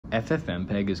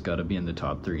ffmpeg has got to be in the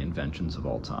top 3 inventions of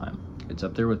all time. It's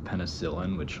up there with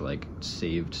penicillin, which like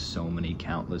saved so many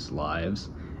countless lives,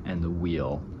 and the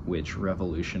wheel, which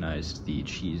revolutionized the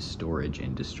cheese storage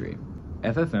industry.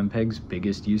 ffmpeg's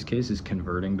biggest use case is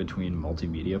converting between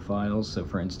multimedia files. So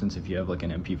for instance, if you have like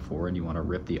an MP4 and you want to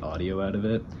rip the audio out of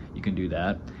it, you can do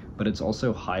that. But it's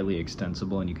also highly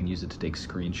extensible, and you can use it to take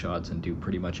screenshots and do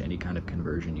pretty much any kind of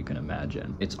conversion you can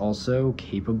imagine. It's also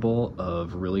capable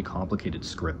of really complicated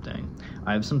scripting.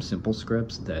 I have some simple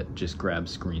scripts that just grab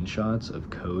screenshots of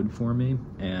code for me,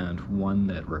 and one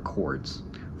that records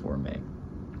for me.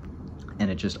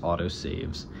 And it just auto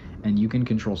saves. And you can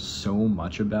control so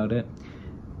much about it.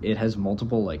 It has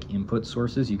multiple like input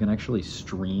sources. You can actually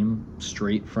stream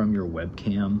straight from your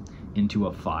webcam into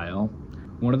a file.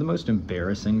 One of the most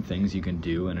embarrassing things you can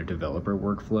do in a developer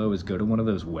workflow is go to one of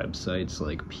those websites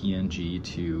like png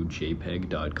to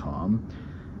jpeg.com,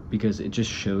 because it just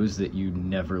shows that you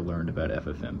never learned about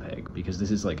ffmpeg, because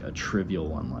this is like a trivial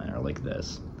one-liner like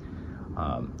this.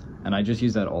 And I just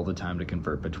use that all the time to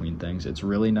convert between things. It's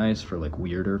really nice for like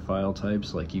weirder file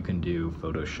types, like you can do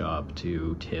Photoshop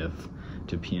to TIFF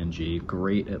to PNG.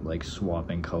 Great at like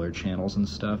swapping color channels and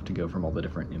stuff to go from all the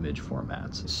different image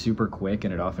formats. It's super quick,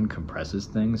 and it often compresses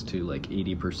things to like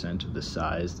 80% of the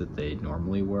size that they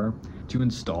normally were. To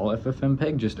install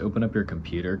ffmpeg, just open up your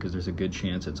computer, because there's a good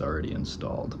chance it's already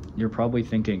installed. You're probably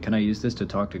thinking, can I use this to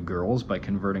talk to girls by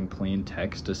converting plain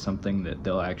text to something that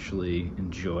they'll actually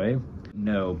enjoy?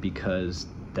 No, because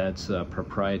that's a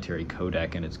proprietary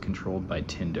codec, and it's controlled by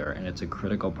Tinder, and it's a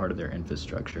critical part of their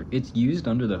infrastructure. It's used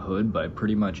under the hood by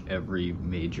pretty much every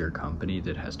major company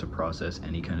that has to process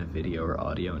any kind of video or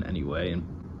audio in any way, and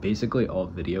basically all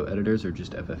video editors are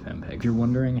just ffmpeg. If you're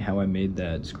wondering how I made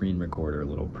that screen recorder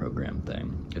little program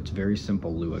thing, it's very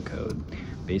simple Lua code.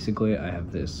 Basically, I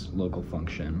have this local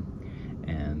function,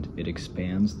 and it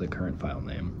expands the current file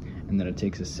name, and then it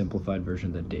takes a simplified version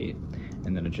of the date,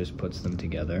 and then it just puts them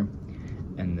together,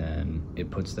 and then it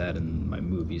puts that in my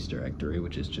movies directory,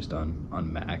 which is just on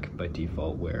Mac by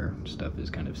default, where stuff is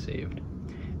kind of saved.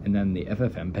 And then the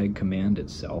ffmpeg command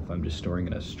itself, I'm just storing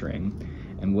in a string,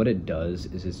 and what it does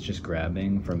is it's just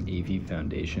grabbing from AV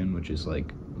Foundation, which is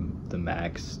like the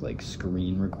Mac's like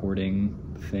screen recording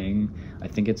thing. I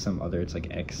think it's some other, it's like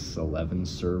X11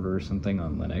 server or something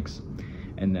on Linux,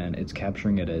 and then it's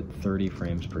capturing it at 30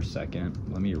 frames per second.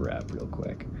 Let me wrap real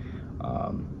quick.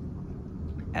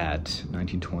 At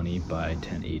 1920 by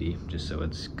 1080, just so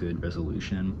it's good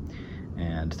resolution.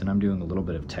 And then I'm doing a little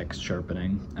bit of text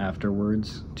sharpening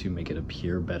afterwards to make it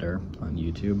appear better on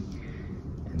YouTube.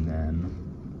 And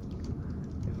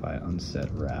then if I unset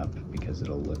wrap, because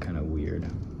it'll look kind of weird,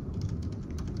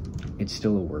 it's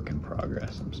still a work in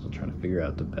progress. I'm still trying to figure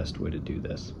out the best way to do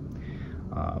this.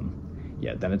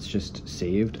 Yeah, then it's just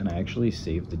saved, and I actually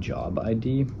saved the job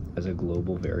ID as a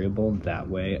global variable. That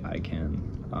way I can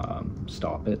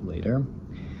stop it later.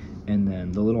 And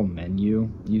then the little menu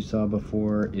you saw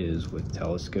before is with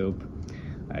Telescope.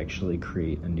 I actually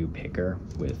create a new picker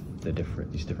with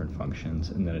these different functions,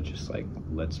 and then it just like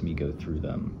lets me go through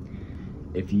them.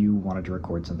 If you wanted to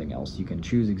record something else, you can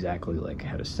choose exactly like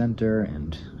how to center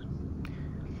and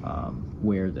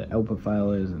where the output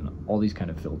file is, and all these kind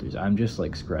of filters. I'm just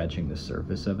like scratching the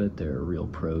surface of it. There are real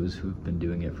pros who've been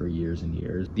doing it for years and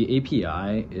years. The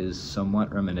API is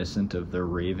somewhat reminiscent of the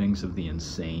ravings of the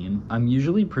insane. I'm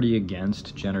usually pretty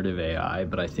against generative AI,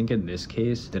 but I think in this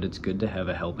case that it's good to have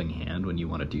a helping hand when you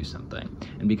want to do something.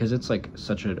 And because it's like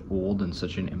such an old and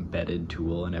such an embedded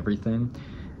tool and everything,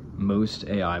 most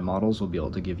AI models will be able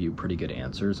to give you pretty good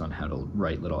answers on how to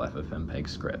write little ffmpeg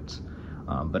scripts.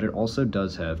 But it also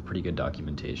does have pretty good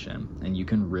documentation, and you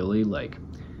can really like,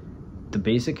 the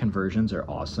basic conversions are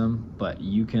awesome, but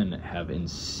you can have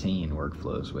insane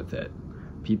workflows with it.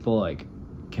 People like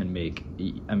can make,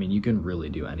 I mean, you can really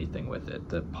do anything with it.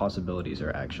 The possibilities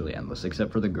are actually endless,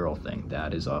 except for the girl thing.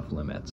 That is off limits.